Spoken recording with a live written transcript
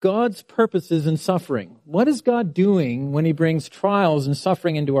God's purposes in suffering. What is God doing when He brings trials and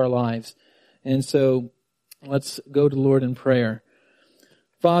suffering into our lives? And so let's go to the Lord in prayer.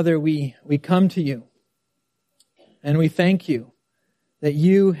 Father, we come to You and we thank You that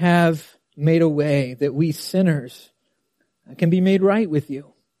You have made a way that we sinners can be made right with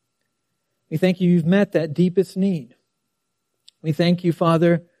You. We thank You, You've met that deepest need. We thank You,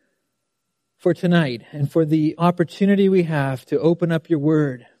 Father, for tonight and for the opportunity we have to open up Your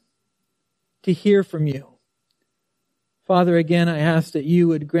Word, to hear from You. Father, again, I ask that You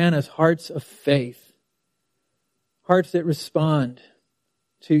would grant us hearts of faith, hearts that respond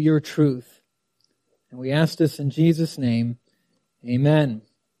to Your truth. And we ask this in Jesus' name. Amen.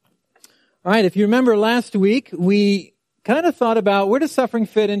 All right, if you remember last week, we kind of thought about where does suffering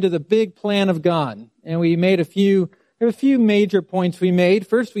fit into the big plan of God? And we made a few major points we made.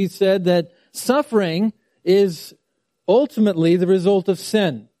 First, we said that suffering is ultimately the result of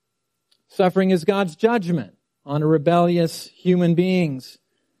sin. Suffering is God's judgment on rebellious human beings.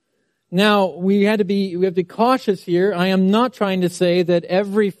 Now, we have to be cautious here. I am not trying to say that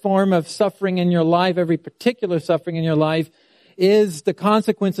every form of suffering in your life, every particular suffering in your life, is the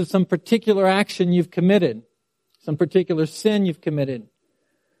consequence of some particular action you've committed, some particular sin you've committed.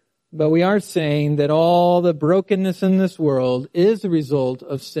 But we are saying that all the brokenness in this world is the result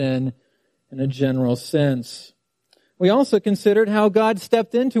of sin in a general sense. We also considered how God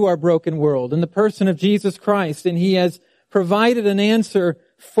stepped into our broken world in the person of Jesus Christ, and He has provided an answer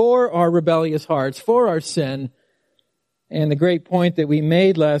for our rebellious hearts, for our sin. And the great point that we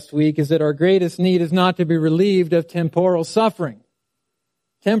made last week is that our greatest need is not to be relieved of temporal suffering.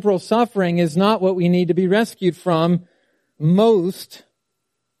 Temporal suffering is not what we need to be rescued from most,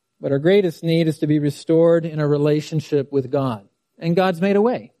 but our greatest need is to be restored in a relationship with God. And God's made a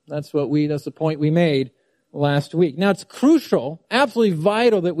way. That's the point we made last week. Now it's crucial, absolutely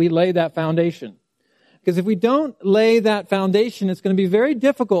vital that we lay that foundation. Because if we don't lay that foundation, it's going to be very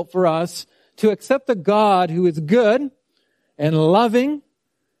difficult for us to accept a God who is good and loving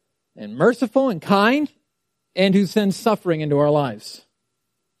and merciful and kind and who sends suffering into our lives.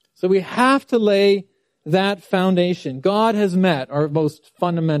 So we have to lay that foundation. God has met our most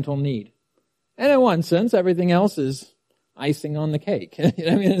fundamental need. And in one sense, everything else is icing on the cake.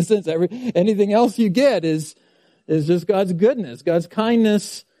 In a sense, anything else you get is just God's goodness, God's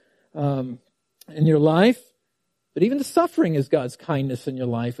kindness in your life. But even the suffering is God's kindness in your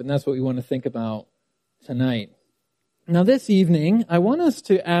life, and that's what we want to think about tonight. Now, this evening, I want us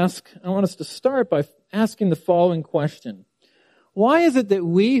to start by asking the following question. Why is it that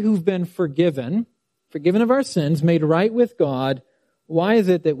we who've been forgiven of our sins, made right with God, why is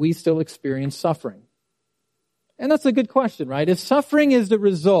it that we still experience suffering? And that's a good question, right? If suffering is the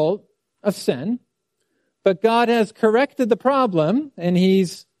result of sin, but God has corrected the problem and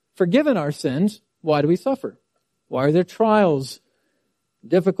He's forgiven our sins, why do we suffer? Why are there trials,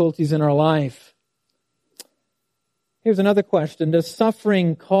 difficulties in our life? Here's another question. Does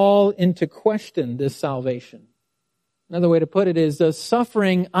suffering call into question this salvation? Another way to put it is, does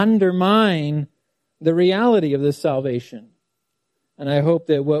suffering undermine the reality of this salvation? And I hope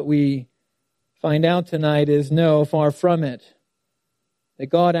that what we find out tonight is no, far from it. That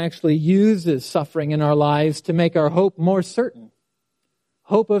God actually uses suffering in our lives to make our hope more certain.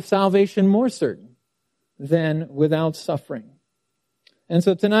 Hope of salvation more certain than without suffering. And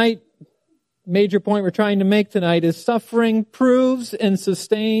so tonight, major point we're trying to make tonight is suffering proves and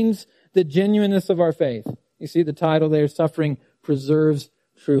sustains the genuineness of our faith. You see the title there, Suffering Preserves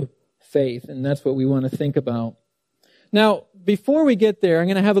True Faith. And that's what we want to think about. Now, before we get there, I'm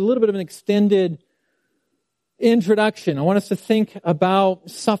going to have a little bit of an extended introduction. I want us to think about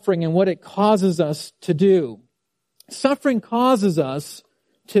suffering and what it causes us to do. Suffering causes us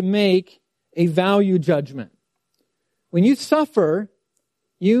to make a value judgment. When you suffer,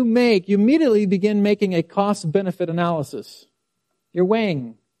 you immediately begin making a cost-benefit analysis. You're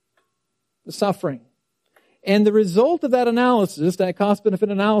weighing the suffering. And the result of that analysis, that cost-benefit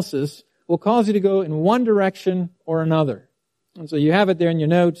analysis, will cause you to go in one direction or another. And so you have it there in your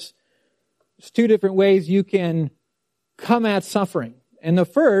notes. There's two different ways you can come at suffering. And the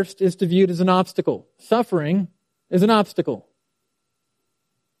first is to view it as an obstacle. Suffering is an obstacle.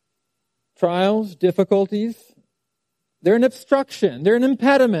 Trials, difficulties, they're an obstruction. They're an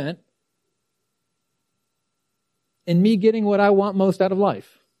impediment in me getting what I want most out of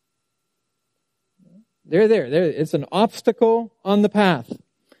life. They're there. It's an obstacle on the path.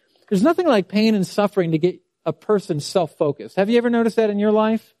 There's nothing like pain and suffering to get a person self-focused. Have you ever noticed that in your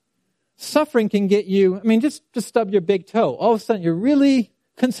life? Suffering can get you, just stub your big toe. All of a sudden, you're really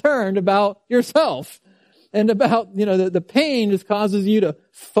concerned about yourself and about, the pain just causes you to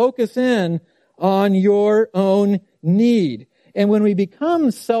focus in on your own need. And when we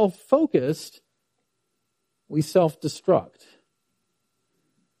become self-focused, we self-destruct.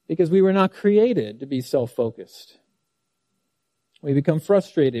 Because we were not created to be self-focused. We become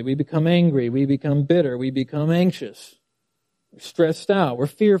frustrated, we become angry, we become bitter, we become anxious. We're stressed out, we're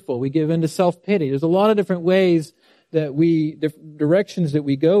fearful, we give in to self-pity. There's a lot of different ways that directions that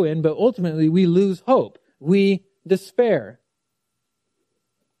we go in, but ultimately we lose hope. We despair.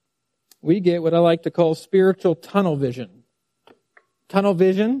 We get what I like to call spiritual tunnel vision. Tunnel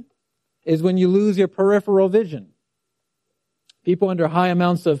vision is when you lose your peripheral vision. People under high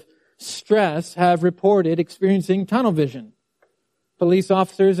amounts of stress have reported experiencing tunnel vision. Police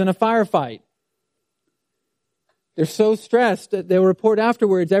officers in a firefight. They're so stressed that they'll report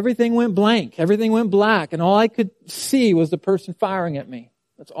afterwards, everything went blank, everything went black, and all I could see was the person firing at me.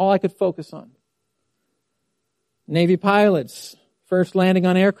 That's all I could focus on. Navy pilots, first landing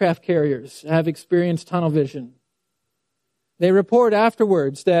on aircraft carriers, have experienced tunnel vision. They report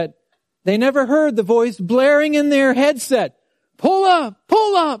afterwards that they never heard the voice blaring in their headset, pull up,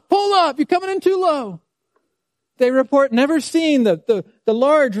 pull up, pull up, you're coming in too low. They report never seeing the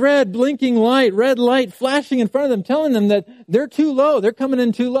large red blinking light, red light flashing in front of them, telling them that they're too low, they're coming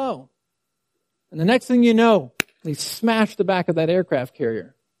in too low. And the next thing you know, they smash the back of that aircraft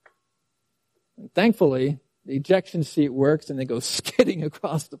carrier. And thankfully, the ejection seat works and they go skidding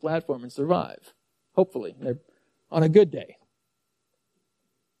across the platform and survive. Hopefully, they're on a good day.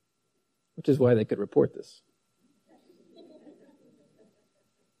 Which is why they could report this.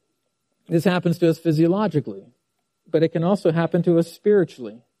 This happens to us physiologically, but it can also happen to us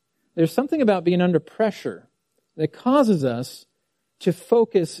spiritually. There's something about being under pressure that causes us to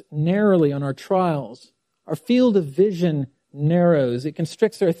focus narrowly on our trials. Our field of vision narrows. It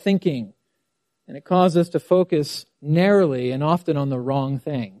constricts our thinking, and it causes us to focus narrowly and often on the wrong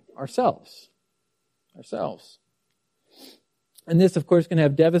thing, ourselves. And this, of course, can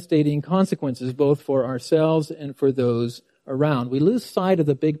have devastating consequences both for ourselves and for those around. We lose sight of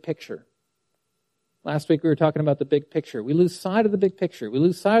the big picture. Last week we were talking about the big picture. We lose sight of the big picture. We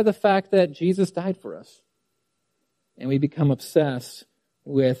lose sight of the fact that Jesus died for us. And we become obsessed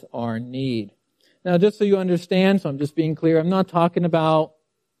with our need. Now, just so you understand, so I'm just being clear, I'm not talking about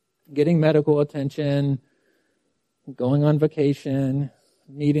getting medical attention, going on vacation,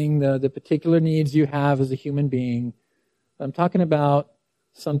 meeting the particular needs you have as a human being. I'm talking about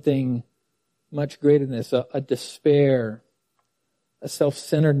something much greater than this, a despair, a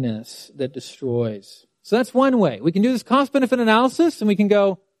self-centeredness that destroys. So that's one way. We can do this cost-benefit analysis and we can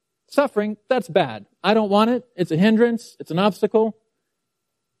go, suffering, that's bad. I don't want it. It's a hindrance. It's an obstacle.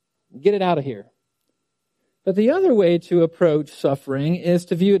 Get it out of here. But the other way to approach suffering is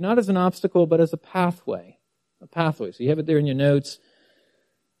to view it not as an obstacle, but as a pathway. A pathway. So you have it there in your notes.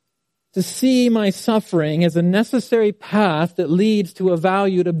 To see my suffering as a necessary path that leads to a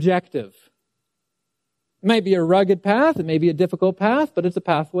valued objective. It might be a rugged path, it may be a difficult path, but it's a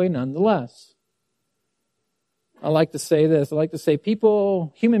pathway nonetheless. I like to say this,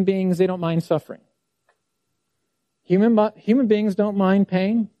 human beings, they don't mind suffering. Human beings don't mind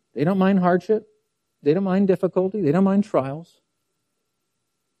pain, they don't mind hardship, they don't mind difficulty, they don't mind trials.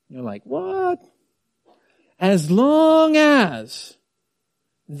 You're like, what? As long as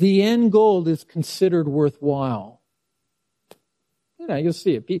the end goal is considered worthwhile. You'll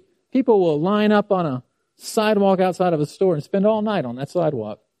see it. People will line up on a sidewalk outside of a store and spend all night on that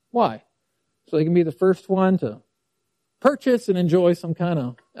sidewalk. Why? So they can be the first one to purchase and enjoy some kind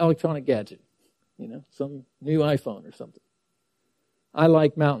of electronic gadget. Some new iPhone or something. I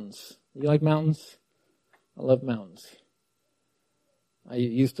like mountains. You like mountains? I love mountains. I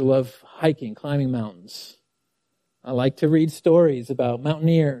used to love hiking, climbing mountains. I like to read stories about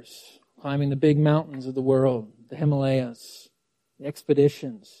mountaineers climbing the big mountains of the world, the Himalayas, the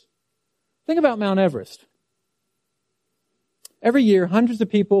expeditions. Think about Mount Everest. Every year, hundreds of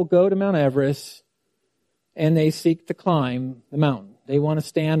people go to Mount Everest and they seek to climb the mountain. They want to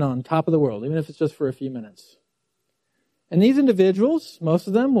stand on top of the world, even if it's just for a few minutes. And these individuals, most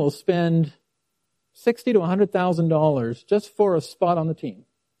of them, will spend $60,000 to $100,000 just for a spot on the team.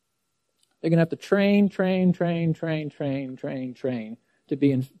 They're going to have to train to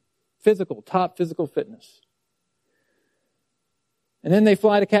be in top physical fitness. And then they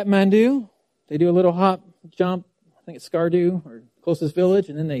fly to Kathmandu. They do a little hop, jump, I think it's Skardu, or closest village,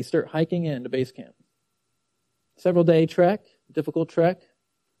 and then they start hiking into base camp. Several day trek, difficult trek.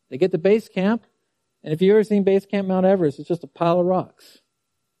 They get to base camp, and if you've ever seen base camp Mount Everest, it's just a pile of rocks.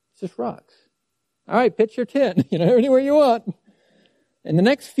 It's just rocks. All right, pitch your tent, anywhere you want. In the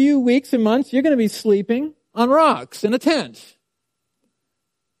next few weeks and months, you're going to be sleeping on rocks in a tent.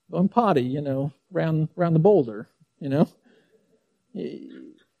 going potty, around the boulder,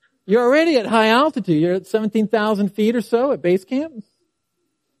 You're already at high altitude. You're at 17,000 feet or so at base camp.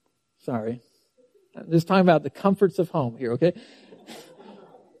 Sorry. I'm just talking about the comforts of home here, okay?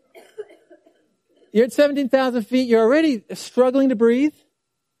 You're at 17,000 feet. You're already struggling to breathe.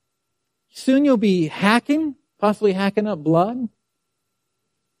 Soon you'll be possibly hacking up blood.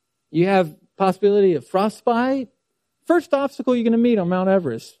 You have possibility of frostbite. First obstacle you're going to meet on Mount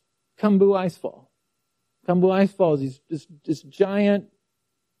Everest, Khumbu Icefall. Khumbu Icefall is this giant,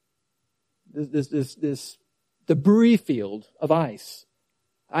 this debris field of ice.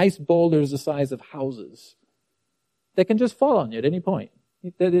 Ice boulders the size of houses that can just fall on you at any point.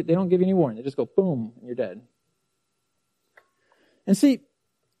 They don't give you any warning. They just go boom, and you're dead. And see,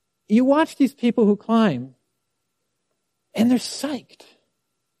 you watch these people who climb, and they're psyched.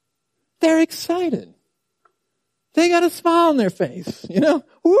 They're excited. They got a smile on their face,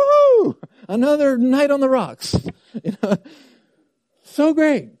 Woo! Another night on the rocks. So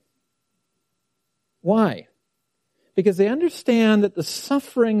great. Why? Because they understand that the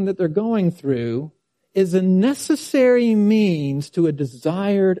suffering that they're going through is a necessary means to a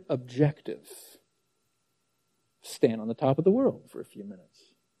desired objective. Stand on the top of the world for a few minutes.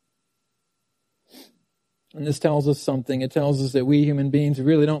 And this tells us something. It tells us that we human beings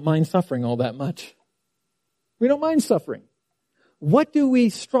really don't mind suffering all that much. We don't mind suffering. What do we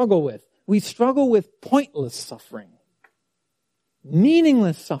struggle with? We struggle with pointless suffering.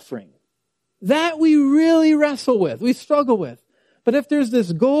 Meaningless suffering. That we really wrestle with. We struggle with. But if there's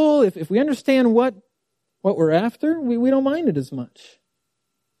this goal, if we understand what we're after, we don't mind it as much.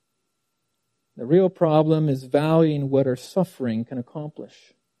 The real problem is valuing what our suffering can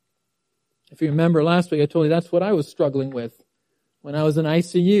accomplish. If you remember last week, I told you that's what I was struggling with when I was in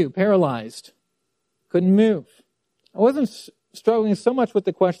ICU, paralyzed. Couldn't move. I wasn't struggling so much with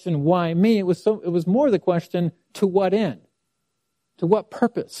the question, why me? It was more the question, to what end? To what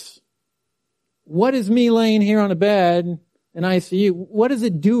purpose? What is me laying here on a bed in ICU? What is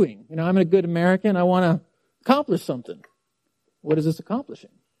it doing? I'm a good American. I want to accomplish something. What is this accomplishing?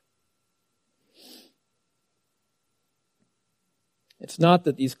 It's not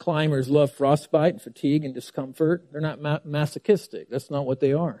that these climbers love frostbite, fatigue, and discomfort. They're not masochistic. That's not what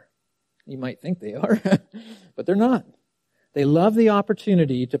they are. You might think they are, but they're not. They love the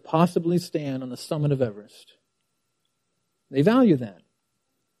opportunity to possibly stand on the summit of Everest. They value that.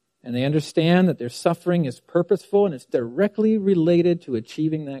 And they understand that their suffering is purposeful and it's directly related to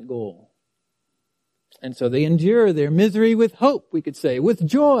achieving that goal. And so they endure their misery with hope, we could say, with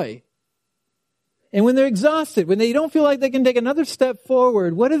joy. And when they're exhausted, when they don't feel like they can take another step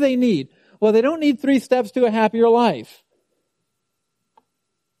forward, what do they need? Well, they don't need 3 steps to a happier life.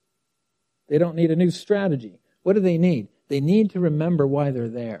 They don't need a new strategy. What do they need? They need to remember why they're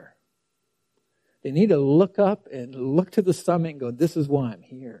there. They need to look up and look to the summit and go, this is why I'm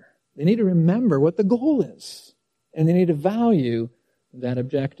here. They need to remember what the goal is. And they need to value that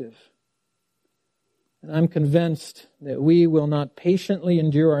objective. And I'm convinced that we will not patiently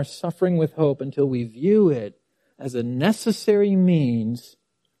endure our suffering with hope until we view it as a necessary means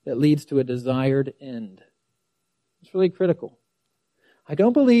that leads to a desired end. It's really critical. I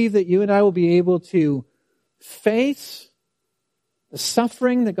don't believe that you and I will be able to face the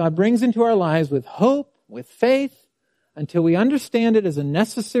suffering that God brings into our lives with hope, with faith, until we understand it as a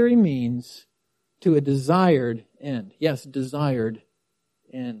necessary means to a desired end. Yes, desired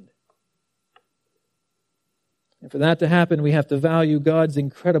end. And for that to happen, we have to value God's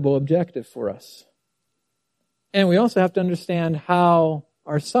incredible objective for us. And we also have to understand how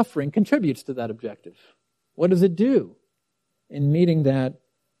our suffering contributes to that objective. What does it do in meeting that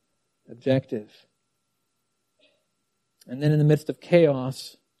objective? And then in the midst of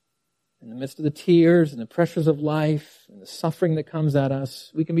chaos, in the midst of the tears and the pressures of life and the suffering that comes at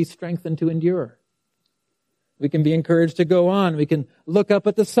us, we can be strengthened to endure. We can be encouraged to go on. We can look up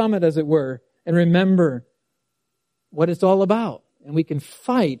at the summit, as it were, and remember what it's all about. And we can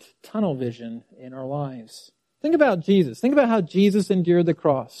fight tunnel vision in our lives. Think about Jesus. Think about how Jesus endured the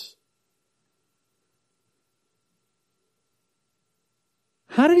cross.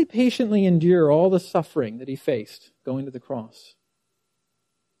 How did he patiently endure all the suffering that he faced going to the cross?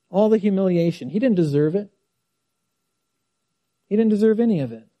 All the humiliation. He didn't deserve it. He didn't deserve any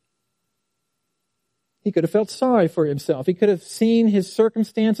of it. He could have felt sorry for himself. He could have seen his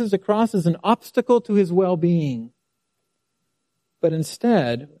circumstances, the cross, as an obstacle to his well-being. But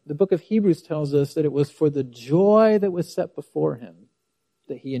instead, the book of Hebrews tells us that it was for the joy that was set before him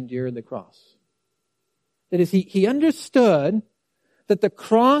that he endured the cross. That is, he understood that the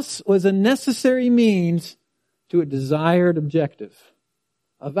cross was a necessary means to a desired objective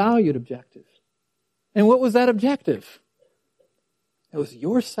a valued objective. And what was that objective? It was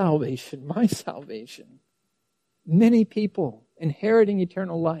your salvation, my salvation. Many people inheriting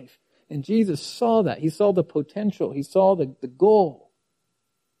eternal life. And Jesus saw that. He saw the potential. He saw the goal.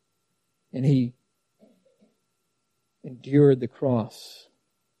 And he endured the cross.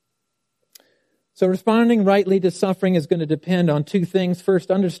 So responding rightly to suffering is going to depend on two things. First,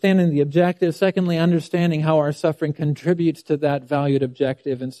 understanding the objective. Secondly, understanding how our suffering contributes to that valued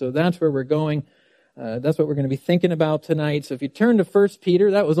objective. And so that's where we're going. That's what we're going to be thinking about tonight. So if you turn to 1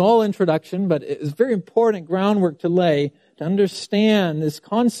 Peter, that was all introduction, but it is very important groundwork to lay to understand this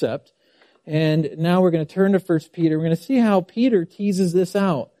concept. And now we're going to turn to 1 Peter. We're going to see how Peter teases this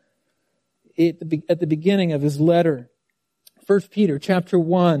out at the beginning of his letter. 1 Peter chapter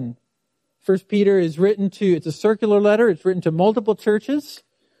 1. 1 Peter is written to, it's a circular letter. It's written to multiple churches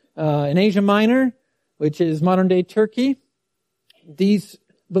in Asia Minor, which is modern day Turkey. These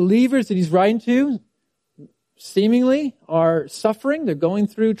believers that he's writing to seemingly are suffering. They're going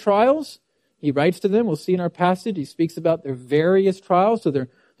through trials. He writes to them. We'll see in our passage. He speaks about their various trials. So they're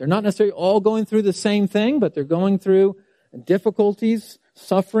not necessarily all going through the same thing, but they're going through difficulties,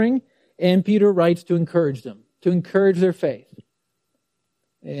 suffering. And Peter writes to encourage them, to encourage their faith.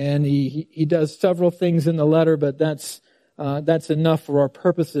 And he does several things in the letter, but that's enough for our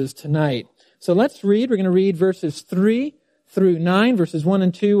purposes tonight. So let's read. We're going to read verses 3 through 9. Verses 1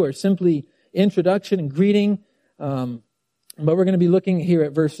 and 2 are simply introduction and greeting. But we're going to be looking here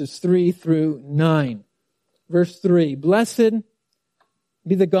at verses 3 through 9. Verse 3, Blessed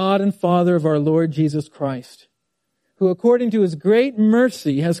be the God and Father of our Lord Jesus Christ, who according to his great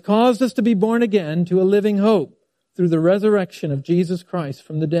mercy has caused us to be born again to a living hope through the resurrection of Jesus Christ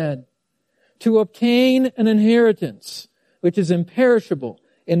from the dead, to obtain an inheritance which is imperishable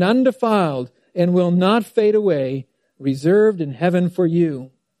and undefiled and will not fade away, reserved in heaven for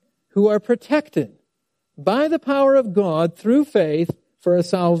you, who are protected by the power of God through faith for a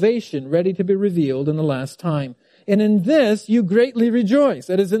salvation ready to be revealed in the last time. And in this you greatly rejoice,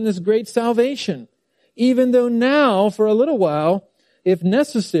 that is, in this great salvation, even though now, for a little while, if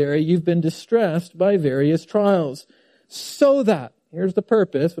necessary, you've been distressed by various trials. So that, here's the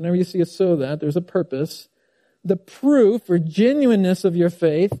purpose, whenever you see a so that, there's a purpose, the proof or genuineness of your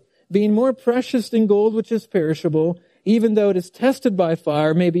faith, being more precious than gold which is perishable, even though it is tested by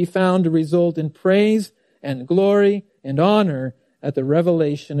fire, may be found to result in praise and glory and honor at the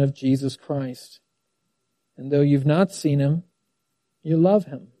revelation of Jesus Christ. And though you've not seen him, you love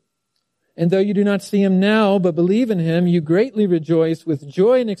him. And though you do not see him now, but believe in him, you greatly rejoice with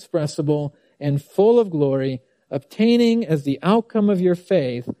joy inexpressible and full of glory, obtaining as the outcome of your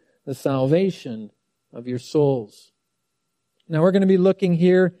faith the salvation of your souls. Now we're going to be looking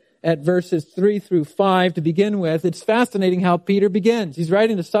here at verses 3 through 5 to begin with. It's fascinating how Peter begins. He's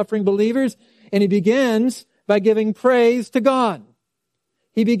writing to suffering believers, and he begins by giving praise to God.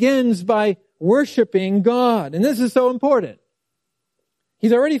 He begins by worshiping God. And this is so important.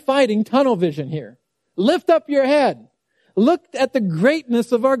 He's already fighting tunnel vision here. Lift up your head. Look at the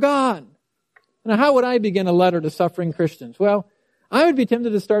greatness of our God. Now, how would I begin a letter to suffering Christians? Well, I would be tempted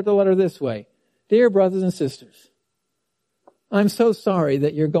to start the letter this way. Dear brothers and sisters, I'm so sorry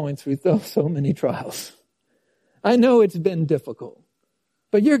that you're going through so many trials. I know it's been difficult,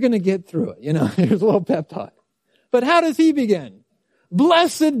 but you're going to get through it. Here's a little pep talk. But how does he begin?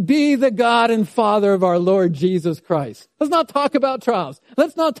 Blessed be the God and Father of our Lord Jesus Christ. Let's not talk about trials.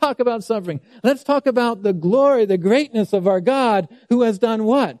 Let's not talk about suffering. Let's talk about the glory, the greatness of our God, who has done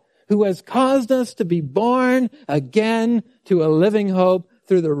what? Who has caused us to be born again to a living hope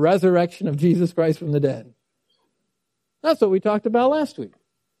through the resurrection of Jesus Christ from the dead. That's what we talked about last week.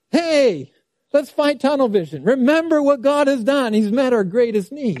 Hey, let's fight tunnel vision. Remember what God has done. He's met our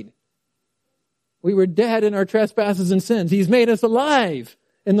greatest need. We were dead in our trespasses and sins. He's made us alive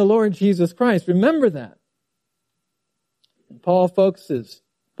in the Lord Jesus Christ. Remember that. And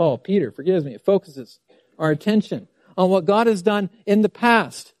Peter focuses our attention on what God has done in the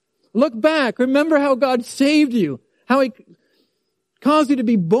past. Look back. Remember how God saved you, how he caused you to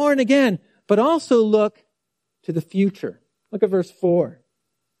be born again, but also look to the future. Look at verse 4.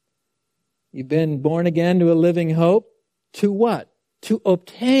 You've been born again to a living hope. To what? To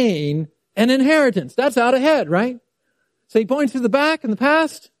obtain an inheritance. That's out ahead, right? So he points to the back and the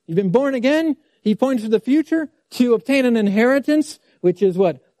past. You've been born again. He points to the future to obtain an inheritance, which is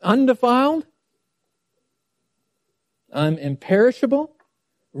what? Undefiled, imperishable,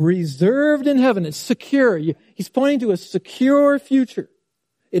 reserved in heaven. It's secure. He's pointing to a secure future.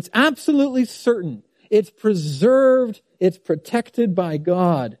 It's absolutely certain. It's preserved. It's protected by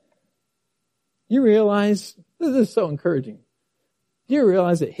God. You realize, this is so encouraging. Do you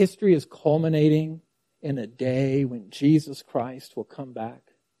realize that history is culminating in a day when Jesus Christ will come back?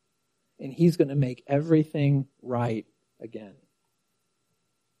 And he's going to make everything right again.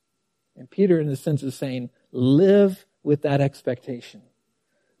 And Peter, in the sense, is saying, live with that expectation.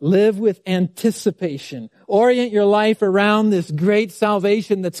 Live with anticipation. Orient your life around this great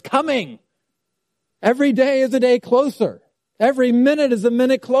salvation that's coming. Every day is a day closer. Every minute is a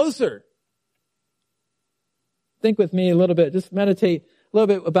minute closer. Think with me a little bit. Just meditate a little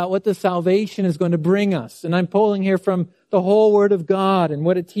bit about what the salvation is going to bring us. And I'm pulling here from the whole Word of God and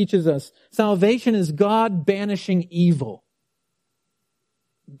what it teaches us. Salvation is God banishing evil.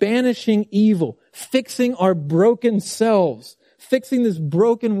 Banishing evil. Fixing our broken selves. Fixing this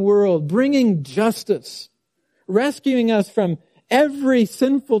broken world. Bringing justice. Rescuing us from every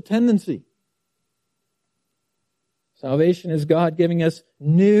sinful tendency. Salvation is God giving us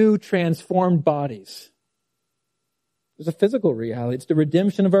new transformed bodies. There's a physical reality. It's the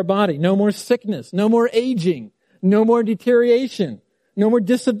redemption of our body. No more sickness. No more aging. No more deterioration. No more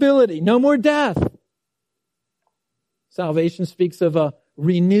disability. No more death. Salvation speaks of a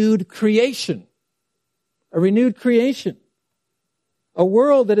renewed creation. A renewed creation. A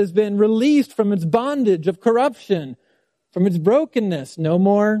world that has been released from its bondage of corruption, from its brokenness. No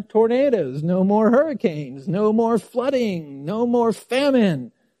more tornadoes. No more hurricanes. No more flooding. No more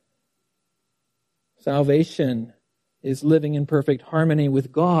famine. Salvation is living in perfect harmony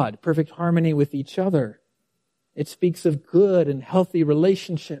with God, perfect harmony with each other. It speaks of good and healthy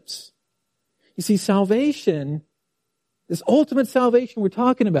relationships. You see, salvation, this ultimate salvation we're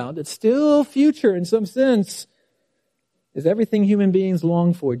talking about, that's still future in some sense, is everything human beings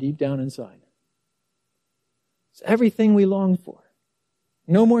long for deep down inside. It's everything we long for.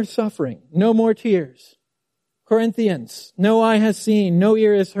 No more suffering, no more tears. Corinthians, no eye has seen, no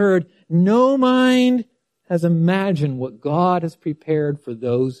ear has heard, no mind has imagined what God has prepared for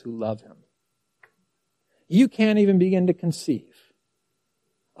those who love Him. You can't even begin to conceive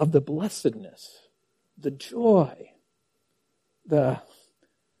of the blessedness, the joy, the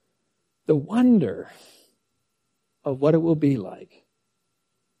wonder of what it will be like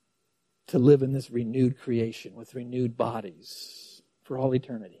to live in this renewed creation with renewed bodies for all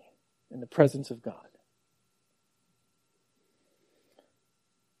eternity in the presence of God.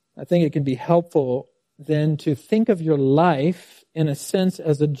 I think it can be helpful then to think of your life in a sense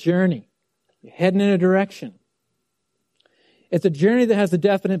as a journey. You're heading in a direction. It's a journey that has a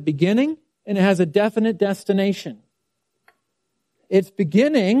definite beginning and it has a definite destination. Its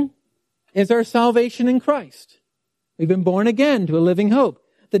beginning is our salvation in Christ. We've been born again to a living hope.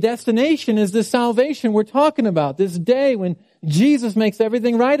 The destination is the salvation we're talking about, this day when Jesus makes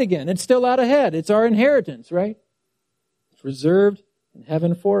everything right again. It's still out ahead. It's our inheritance, right? It's reserved in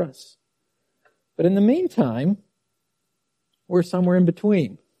heaven for us. But in the meantime, we're somewhere in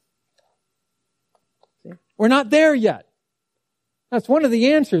between. See? We're not there yet. That's one of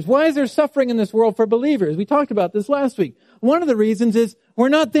the answers. Why is there suffering in this world for believers? We talked about this last week. One of the reasons is we're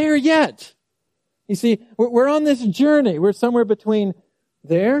not there yet. You see, we're on this journey. We're somewhere between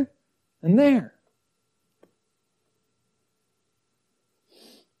there and there.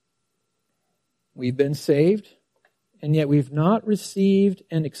 We've been saved, and yet we've not received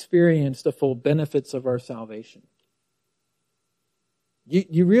and experienced the full benefits of our salvation.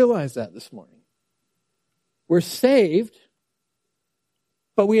 You realize that this morning. We're saved,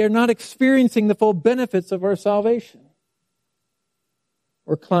 but we are not experiencing the full benefits of our salvation.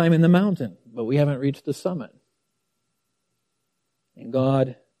 We're climbing the mountain, but we haven't reached the summit. And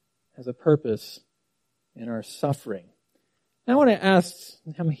God has a purpose in our suffering. I want to ask,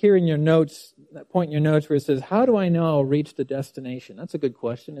 I'm hearing your notes, that point in your notes where it says, how do I know I'll reach the destination? That's a good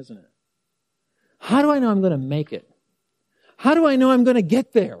question, isn't it? How do I know I'm going to make it? How do I know I'm going to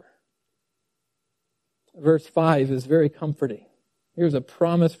get there? Verse 5 is very comforting. Here's a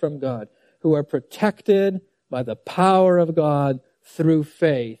promise from God, who are protected by the power of God through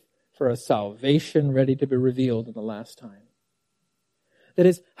faith for a salvation ready to be revealed in the last time. That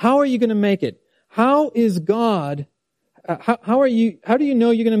is, how are you going to make it? How is God how do you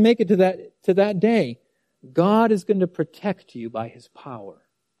know you're going to make it to that day? God is going to protect you by His power.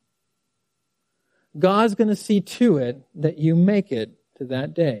 God's going to see to it that you make it to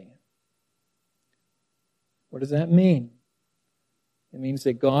that day. What does that mean? It means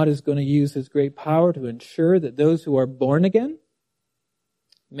that God is going to use His great power to ensure that those who are born again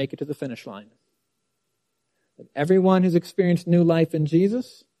make it to the finish line. That everyone who's experienced new life in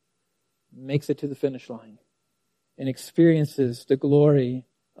Jesus makes it to the finish line and experiences the glory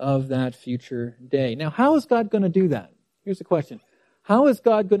of that future day. Now, how is God going to do that? Here's the question. How is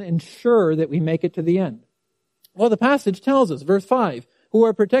God going to ensure that we make it to the end? Well, the passage tells us, verse 5, who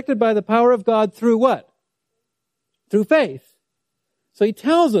are protected by the power of God through what? Through faith. So he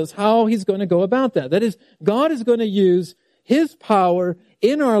tells us how he's going to go about that. That is, God is going to use his power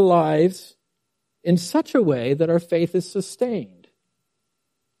in our lives in such a way that our faith is sustained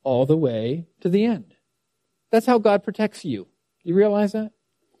all the way to the end. That's how God protects you. You realize that?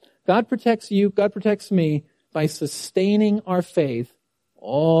 God protects you, God protects me by sustaining our faith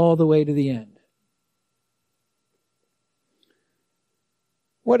all the way to the end.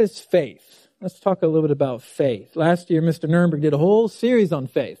 What is faith? Let's talk a little bit about faith. Last year, Mr. Nurnberg did a whole series on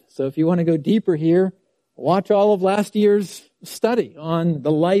faith. So if you want to go deeper here, watch all of last year's study on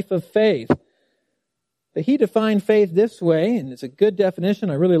the life of faith. But he defined faith this way, and it's a good definition.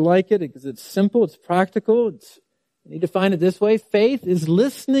 I really like it because it's simple, it's practical. He defined it this way. Faith is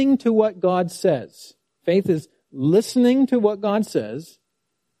listening to what God says. Faith is listening to what God says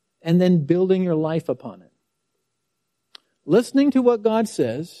and then building your life upon it. Listening to what God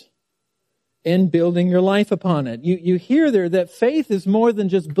says and building your life upon it. You hear there that faith is more than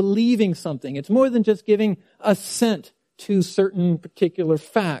just believing something. It's more than just giving assent to certain particular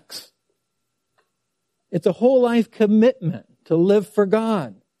facts. It's a whole life commitment to live for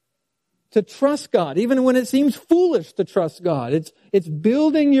God, to trust God, even when it seems foolish to trust God. It's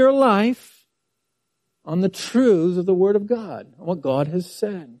building your life on the truths of the Word of God, on what God has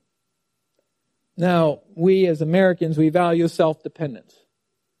said. Now, we as Americans, we value self-dependence.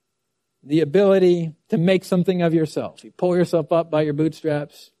 The ability to make something of yourself. You pull yourself up by your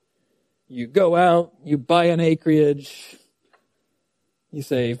bootstraps. You go out, you buy an acreage. You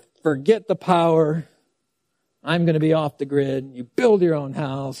say, forget the power. I'm going to be off the grid. You build your own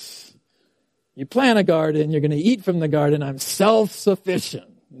house. You plant a garden. You're going to eat from the garden. I'm self-sufficient.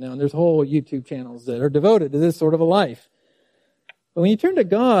 And there's whole YouTube channels that are devoted to this sort of a life. But when you turn to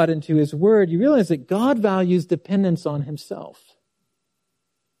God and to His Word, you realize that God values dependence on Himself.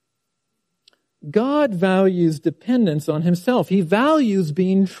 God values dependence on Himself. He values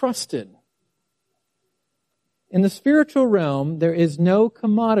being trusted. In the spiritual realm, there is no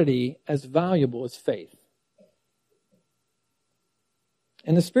commodity as valuable as faith.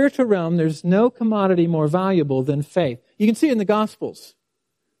 In the spiritual realm, there's no commodity more valuable than faith. You can see it in the Gospels.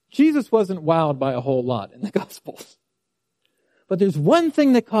 Jesus wasn't wowed by a whole lot in the Gospels. But there's one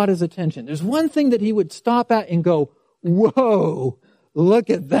thing that caught His attention. There's one thing that He would stop at and go, whoa, look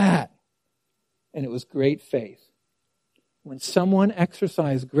at that. And it was great faith. When someone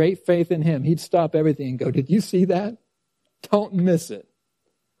exercised great faith in Him, He'd stop everything and go, did you see that? Don't miss it.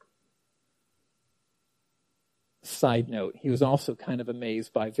 Side note, He was also kind of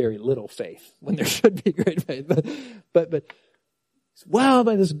amazed by very little faith when there should be great faith. But He's wowed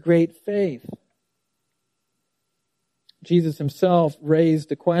by this great faith. Jesus Himself raised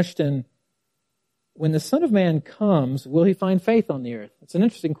the question, when the Son of Man comes, will He find faith on the earth? It's an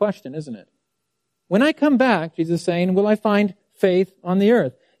interesting question, isn't it? When I come back, Jesus is saying, will I find faith on the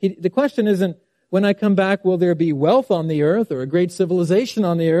earth? The question isn't, when I come back, will there be wealth on the earth or a great civilization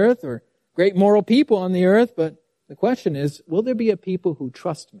on the earth or great moral people on the earth? But the question is, will there be a people who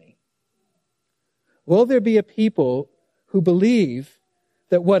trust me? Will there be a people who believe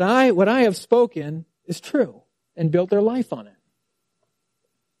that what I have spoken is true and built their life on it?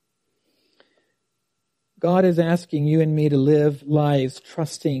 God is asking you and me to live lives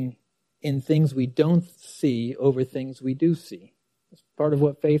trusting in things we don't see over things we do see. That's part of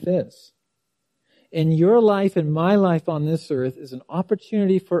what faith is. And your life and my life on this earth is an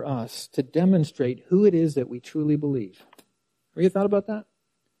opportunity for us to demonstrate who it is that we truly believe. Have you thought about that?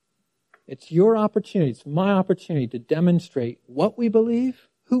 It's your opportunity, it's my opportunity to demonstrate what we believe,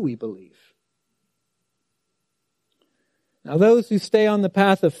 who we believe. Now those who stay on the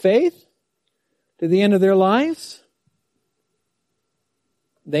path of faith to the end of their lives,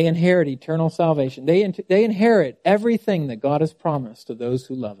 they inherit eternal salvation. They inherit everything that God has promised to those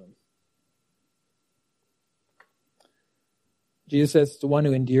who love Him. Jesus says the one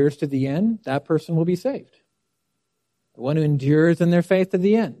who endures to the end, that person will be saved. The one who endures in their faith to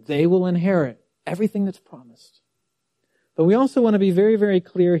the end, they will inherit everything that's promised. But we also want to be very, very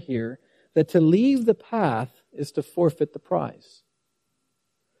clear here that to leave the path is to forfeit the prize.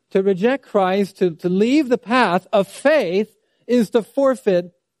 To reject Christ, to leave the path of faith is to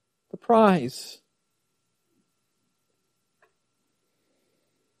forfeit the prize.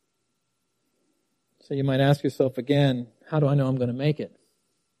 So you might ask yourself again, how do I know I'm going to make it?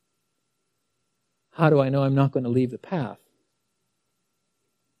 How do I know I'm not going to leave the path?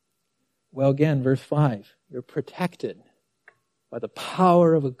 Well, again, verse 5, you're protected by the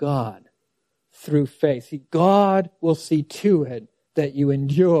power of a God through faith. See, God will see to it that you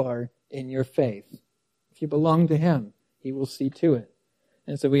endure in your faith. If you belong to him, he will see to it.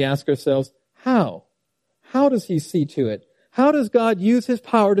 And so we ask ourselves, how? How does he see to it? How does God use his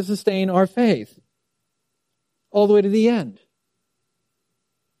power to sustain our faith? All the way to the end.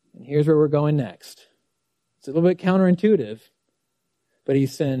 And here's where we're going next. It's a little bit counterintuitive, but he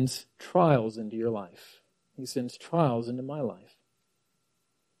sends trials into your life. He sends trials into my life.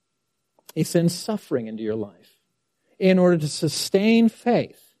 He sends suffering into your life in order to sustain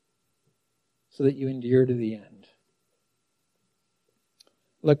faith so that you endure to the end.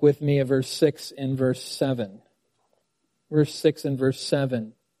 Look with me at verse 6 and verse 7. Verse 6 and verse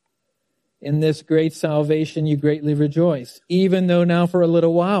 7. In this great salvation you greatly rejoice, even though now for a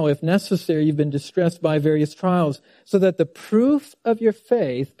little while, if necessary, you've been distressed by various trials, so that the proof of your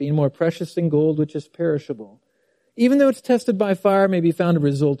faith, being more precious than gold which is perishable, even though it's tested by fire, may be found to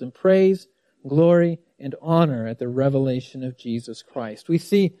result in praise, glory, and honor at the revelation of Jesus Christ. We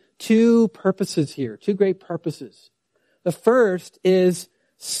see two purposes here, two great purposes. The first is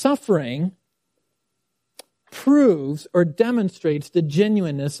suffering proves or demonstrates the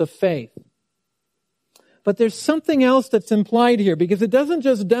genuineness of faith. But there's something else that's implied here, because it doesn't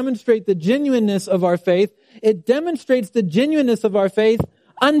just demonstrate the genuineness of our faith, it demonstrates the genuineness of our faith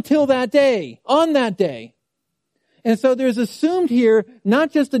until that day, on that day. And so there's assumed here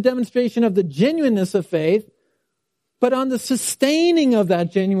not just a demonstration of the genuineness of faith, but on the sustaining of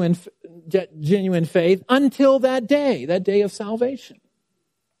that genuine faith until that day of salvation.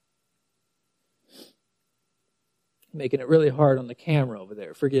 Making it really hard on the camera over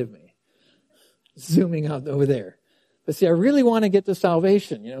there, forgive me. Zooming out over there. But see, I really want to get to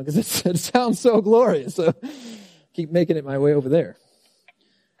salvation, because it sounds so glorious. So keep making it my way over there.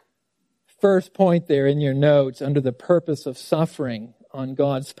 First point there in your notes, under the purpose of suffering on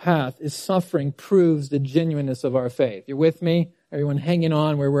God's path, is suffering proves the genuineness of our faith. You're with me? Everyone hanging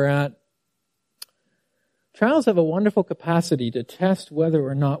on where we're at? Trials have a wonderful capacity to test whether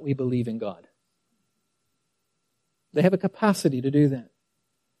or not we believe in God. They have a capacity to do that.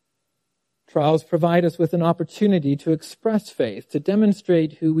 Trials provide us with an opportunity to express faith, to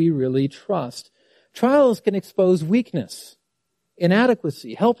demonstrate who we really trust. Trials can expose weakness,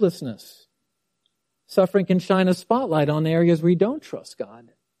 inadequacy, helplessness. Suffering can shine a spotlight on areas where we don't trust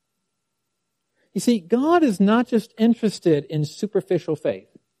God. You see, God is not just interested in superficial faith.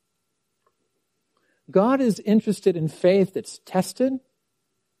 God is interested in faith that's tested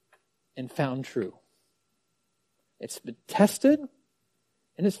and found true. It's been tested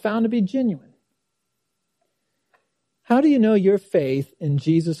and it's found to be genuine. How do you know your faith in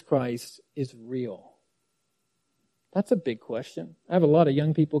Jesus Christ is real? That's a big question. I have a lot of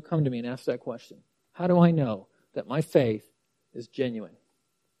young people come to me and ask that question. How do I know that my faith is genuine?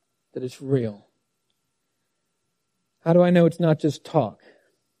 That it's real? How do I know it's not just talk?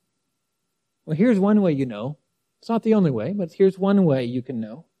 Well, here's one way you know. It's not the only way, but here's one way you can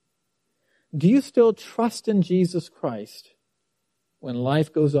know. Do you still trust in Jesus Christ when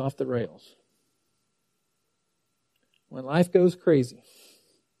life goes off the rails? When life goes crazy?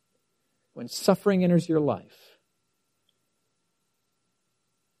 When suffering enters your life?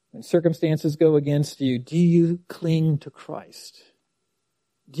 When circumstances go against you, do you cling to Christ?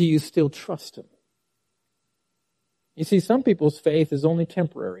 Do you still trust him? You see, some people's faith is only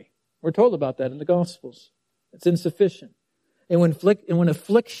temporary. We're told about that in the Gospels. It's insufficient. And when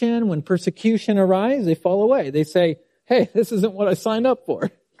affliction, when persecution arise, they fall away. They say, hey, this isn't what I signed up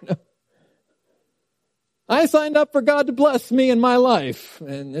for. I signed up for God to bless me in my life,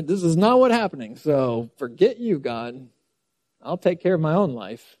 and this is not what's happening. So forget you, God. I'll take care of my own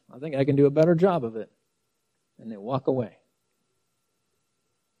life. I think I can do a better job of it. And they walk away.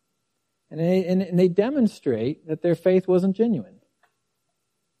 And they demonstrate that their faith wasn't genuine.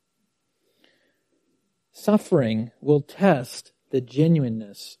 Suffering will test the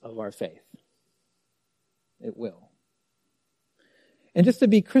genuineness of our faith. It will. And just to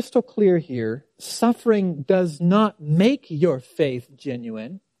be crystal clear here, suffering does not make your faith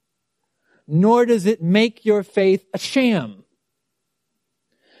genuine, nor does it make your faith a sham.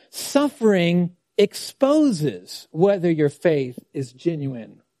 Suffering exposes whether your faith is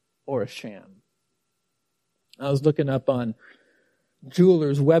genuine or a sham. I was looking up on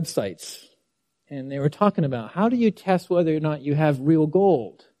jewelers' websites, and they were talking about how do you test whether or not you have real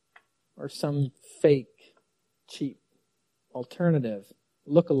gold or some fake, cheap alternative,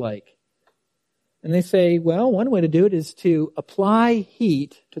 look-alike. And they say, well, one way to do it is to apply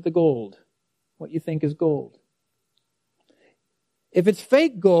heat to the gold, what you think is gold. If it's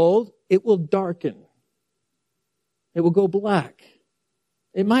fake gold, it will darken. It will go black.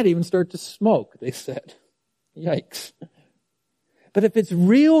 It might even start to smoke, they said. Yikes. But if it's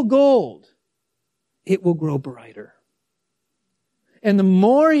real gold, it will grow brighter. And the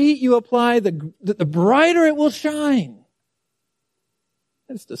more heat you apply, the brighter it will shine.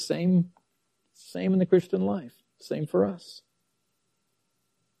 It's the same in the Christian life. Same for us.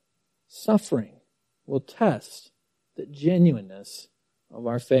 Suffering will test the genuineness of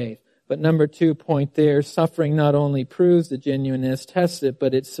our faith. But number 2 point there, suffering not only proves the genuineness, tests it,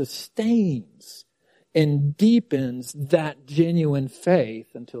 but it sustains and deepens that genuine faith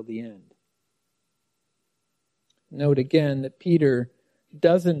until the end. Note again that Peter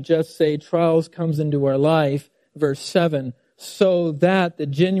doesn't just say trials comes into our life, verse 7, so that the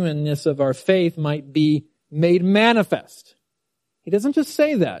genuineness of our faith might be made manifest. He doesn't just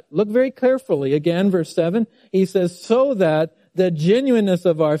say that. Look very carefully. Again, verse 7, he says, so that the genuineness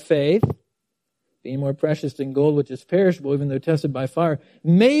of our faith, being more precious than gold which is perishable, even though tested by fire,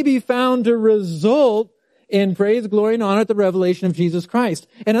 may be found to result in praise, glory, and honor at the revelation of Jesus Christ.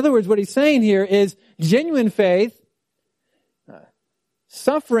 In other words, what he's saying here is genuine faith,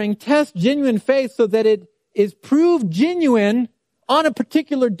 suffering tests genuine faith so that it is proved genuine on a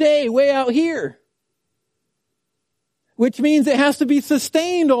particular day way out here. Which means it has to be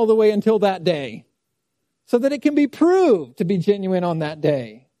sustained all the way until that day so that it can be proved to be genuine on that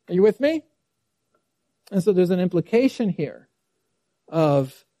day. Are you with me? And so there's an implication here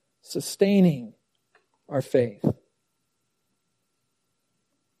of sustaining our faith.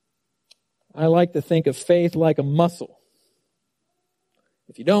 I like to think of faith like a muscle.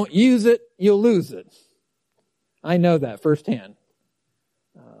 If you don't use it, you'll lose it. I know that firsthand.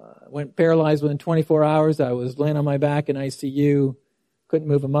 Went paralyzed within 24 hours. I was laying on my back in ICU. Couldn't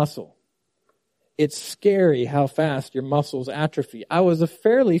move a muscle. It's scary how fast your muscles atrophy. I was a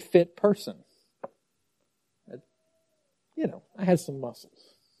fairly fit person. I had some muscles.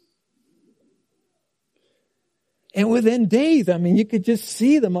 And within days, you could just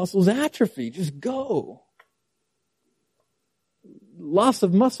see the muscles atrophy, just go. Loss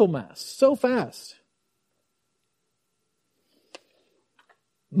of muscle mass, so fast.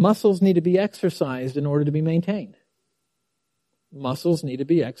 Muscles need to be exercised in order to be maintained. Muscles need to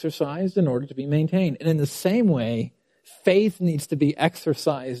be exercised in order to be maintained. And in the same way, faith needs to be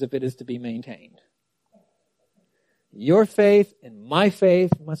exercised if it is to be maintained. Your faith and my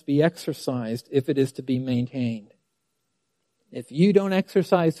faith must be exercised if it is to be maintained. If you don't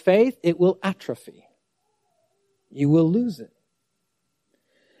exercise faith, it will atrophy. You will lose it.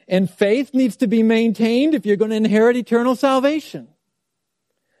 And faith needs to be maintained if you're going to inherit eternal salvation.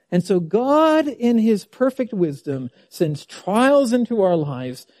 And so God, in His perfect wisdom, sends trials into our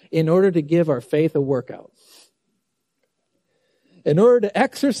lives in order to give our faith a workout. In order to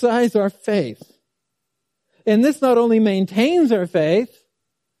exercise our faith. And this not only maintains our faith,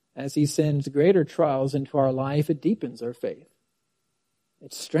 as He sends greater trials into our life, it deepens our faith.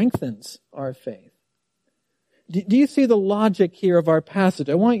 It strengthens our faith. Do you see the logic here of our passage?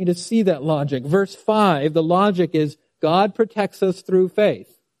 I want you to see that logic. Verse 5, the logic is God protects us through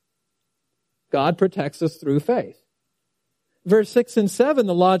faith. God protects us through faith. Verse 6 and 7,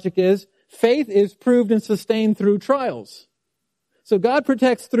 the logic is faith is proved and sustained through trials. So God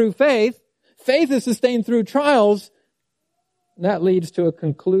protects through faith. Faith is sustained through trials. And that leads to a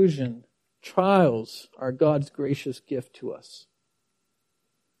conclusion. Trials are God's gracious gift to us.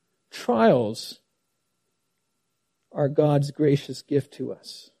 Trials are God's gracious gift to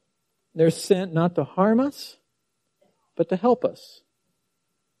us. They're sent not to harm us, but to help us.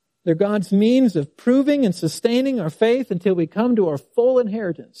 They're God's means of proving and sustaining our faith until we come to our full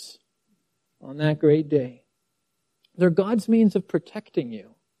inheritance on that great day. They're God's means of protecting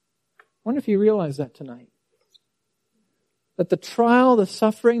you. I wonder if you realize that tonight. That the trial, the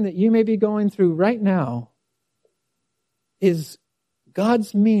suffering that you may be going through right now is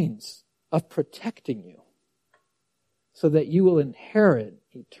God's means of protecting you so that you will inherit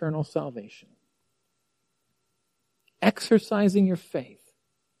eternal salvation. Exercising your faith,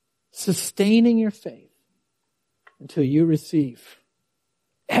 sustaining your faith until you receive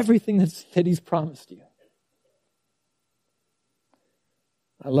everything that He's promised you.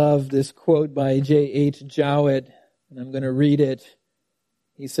 I love this quote by J.H. Jowett, and I'm going to read it.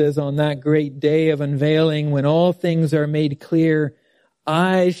 He says, on that great day of unveiling, when all things are made clear,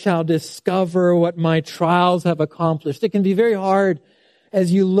 I shall discover what my trials have accomplished. It can be very hard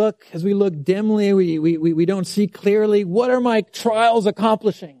as we look dimly, we don't see clearly, what are my trials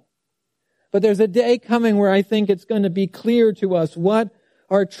accomplishing? But there's a day coming where I think it's going to be clear to us what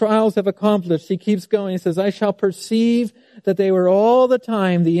our trials have accomplished. He keeps going. He says, I shall perceive that they were all the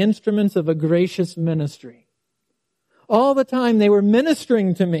time the instruments of a gracious ministry. All the time they were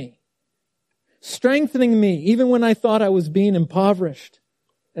ministering to me, strengthening me, even when I thought I was being impoverished.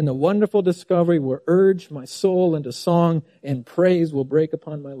 and the wonderful discovery will urge my soul into song, and praise will break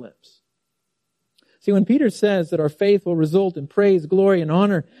upon my lips. See, when Peter says that our faith will result in praise, glory, and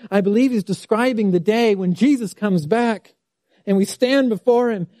honor, I believe he's describing the day when Jesus comes back and we stand before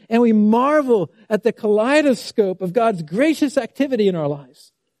him and we marvel at the kaleidoscope of God's gracious activity in our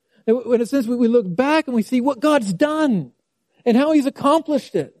lives. In a sense, we look back and we see what God's done and how he's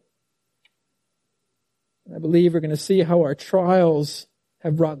accomplished it. And I believe we're going to see how our trials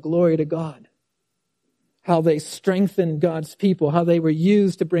have brought glory to God, how they strengthened God's people, how they were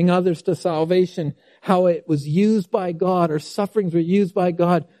used to bring others to salvation, how it was used by God, our sufferings were used by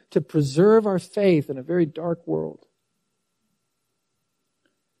God to preserve our faith in a very dark world.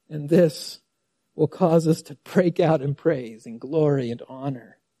 And this will cause us to break out in praise and glory and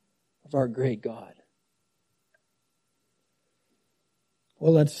honor of our great God.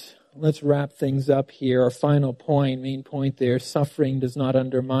 Well, let's wrap things up here. Our final point, main point there, suffering does not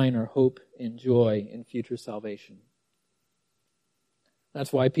undermine our hope and joy in future salvation.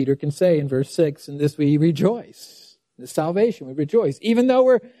 That's why Peter can say in verse 6, in this we rejoice. In the salvation, we rejoice. Even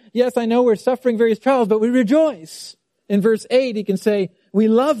though I know we're suffering various trials, but we rejoice. In verse 8, he can say, we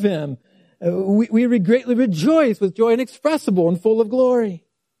love him. We greatly rejoice with joy inexpressible and full of glory.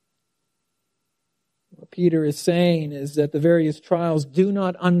 What Peter is saying is that the various trials do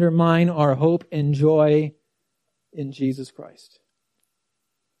not undermine our hope and joy in Jesus Christ.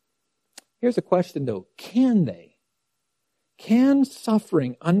 Here's a question though. Can they? Can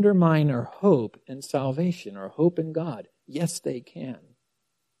suffering undermine our hope in salvation, our hope in God? Yes, they can.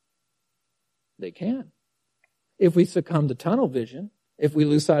 They can. If we succumb to tunnel vision, if we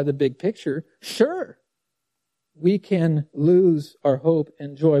lose sight of the big picture, sure, we can lose our hope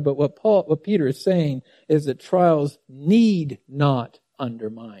and joy. But what Peter is saying is that trials need not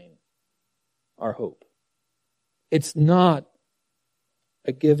undermine our hope. It's not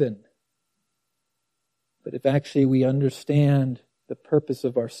a given. But if actually we understand the purpose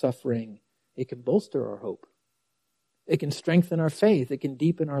of our suffering, it can bolster our hope. It can strengthen our faith. It can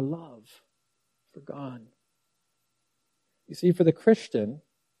deepen our love for God. You see, for the Christian,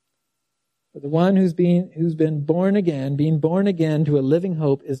 for the one who's been born again, being born again to a living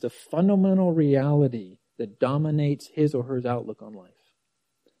hope is the fundamental reality that dominates his or her outlook on life.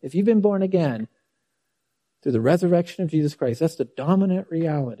 If you've been born again through the resurrection of Jesus Christ, that's the dominant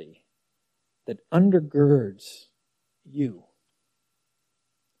reality that undergirds you.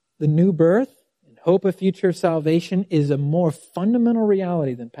 The new birth and hope of future salvation is a more fundamental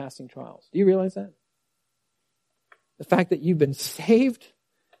reality than passing trials. Do you realize that? The fact that you've been saved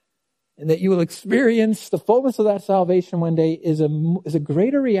and that you will experience the fullness of that salvation one day is a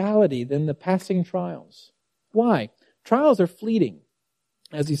greater reality than the passing trials. Why? Trials are fleeting,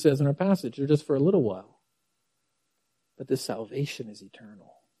 as he says in our passage. They're just for a little while. But this salvation is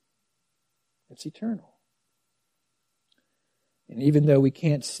eternal. It's eternal. And even though we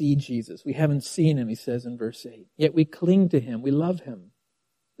can't see Jesus, we haven't seen him, he says in verse 8, yet we cling to him, we love him.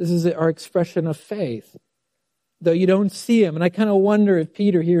 This is our expression of faith. Though you don't see him. And I kind of wonder if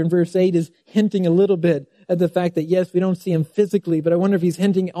Peter here in verse 8 is hinting a little bit at the fact that, yes, we don't see him physically, but I wonder if he's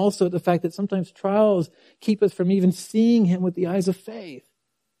hinting also at the fact that sometimes trials keep us from even seeing him with the eyes of faith,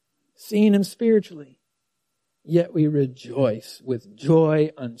 seeing him spiritually. Yet we rejoice with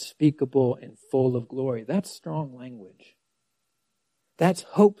joy unspeakable and full of glory. That's strong language. That's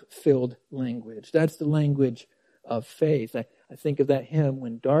hope-filled language. That's the language of faith. I think of that hymn,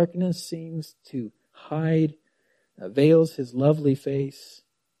 when darkness seems to hide, veils his lovely face,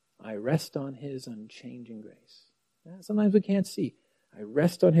 I rest on his unchanging grace. Sometimes we can't see. I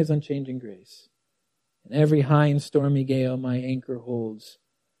rest on his unchanging grace. In every high and stormy gale, my anchor holds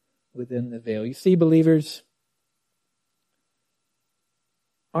within the veil. You see, believers,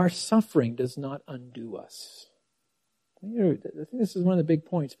 our suffering does not undo us. I think this is one of the big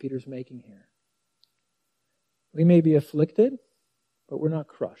points Peter's making here. We may be afflicted, but we're not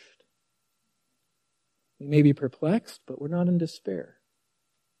crushed. We may be perplexed, but we're not in despair.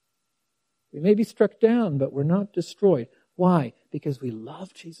 We may be struck down, but we're not destroyed. Why? Because we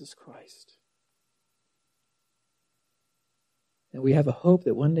love Jesus Christ. And we have a hope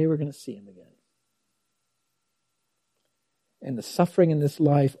that one day we're going to see him again. And the suffering in this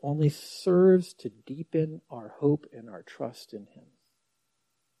life only serves to deepen our hope and our trust in him.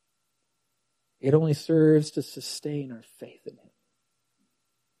 It only serves to sustain our faith in him.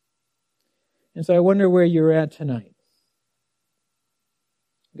 And so I wonder where you're at tonight.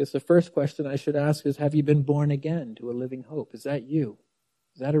 I guess the first question I should ask is, have you been born again to a living hope? Is that you?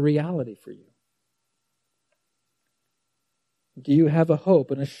 Is that a reality for you? Do you have a hope,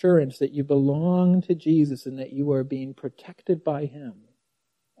 an assurance that you belong to Jesus and that you are being protected by him?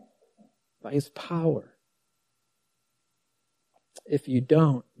 by his power. If you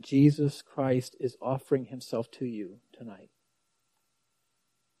don't, Jesus Christ is offering himself to you tonight.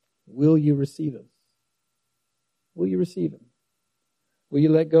 Will you receive him? Will you receive him? Will you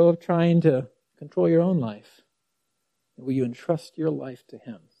let go of trying to control your own life? And will you entrust your life to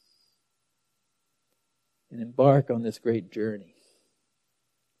him and embark on this great journey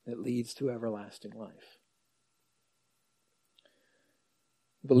that leads to everlasting life?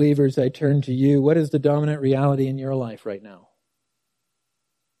 Believers, I turn to you. What is the dominant reality in your life right now?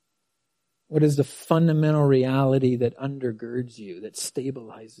 What is the fundamental reality that undergirds you, that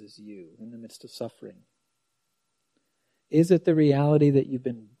stabilizes you in the midst of suffering? Is it the reality that you've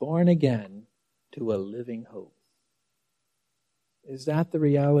been born again to a living hope? Is that the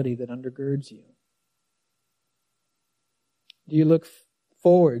reality that undergirds you? Do you look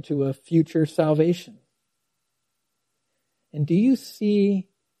forward to a future salvation? And do you see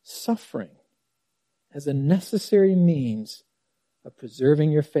suffering as a necessary means of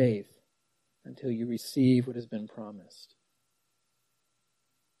preserving your faith until you receive what has been promised?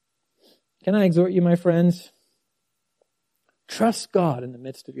 Can I exhort you, my friends? Trust God in the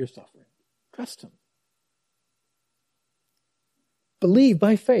midst of your suffering. Trust him. Believe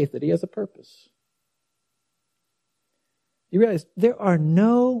by faith that he has a purpose. You realize there are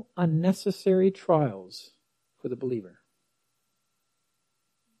no unnecessary trials for the believer.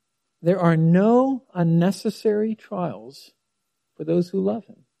 There are no unnecessary trials for those who love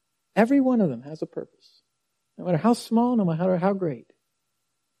him. Every one of them has a purpose. No matter how small, no matter how great.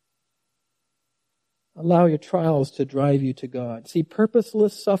 Allow your trials to drive you to God. See,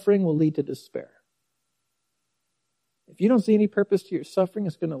 purposeless suffering will lead to despair. If you don't see any purpose to your suffering,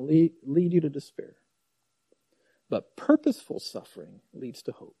 it's going to lead you to despair. But purposeful suffering leads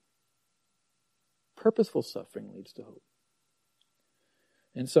to hope. Purposeful suffering leads to hope.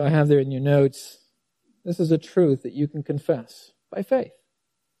 And so I have there in your notes, this is a truth that you can confess by faith.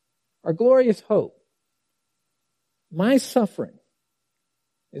 Our glorious hope. My suffering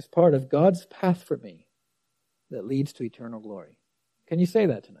is part of God's path for me that leads to eternal glory. Can you say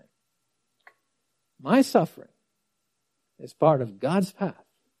that tonight? My suffering is part of God's path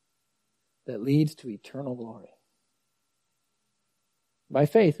that leads to eternal glory. By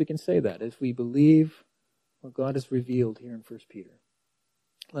faith, we can say that if we believe what God has revealed here in 1 Peter.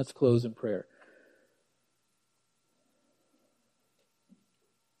 Let's close in prayer.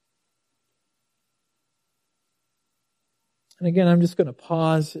 And again, I'm just going to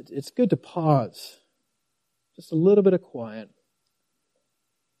pause. It's good to pause. Just a little bit of quiet.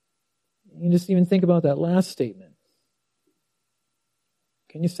 You can just even think about that last statement.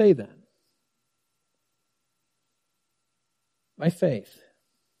 Can you say that? By faith.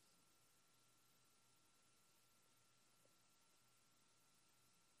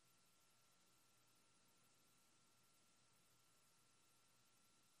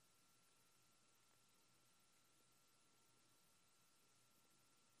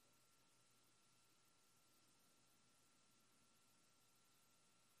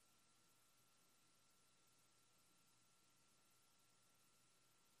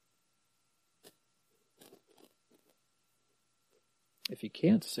 If you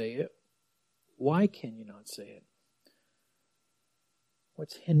can't say it, why can you not say it?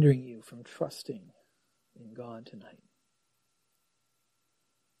 What's hindering you from trusting in God tonight?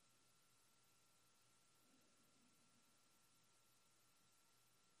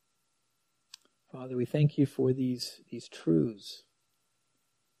 Father, we thank you for these truths,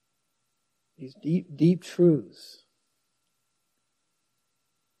 these deep, deep truths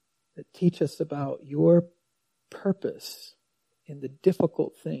that teach us about your purpose in the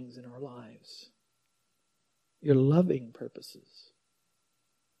difficult things in our lives, your loving purposes.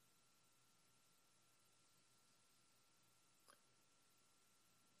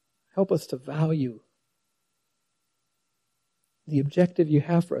 Help us to value the objective you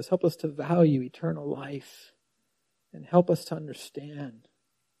have for us. Help us to value eternal life, and help us to understand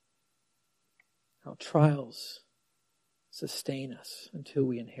how trials sustain us until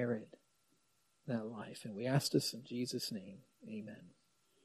we inherit that life. And we ask this in Jesus' name. Amen.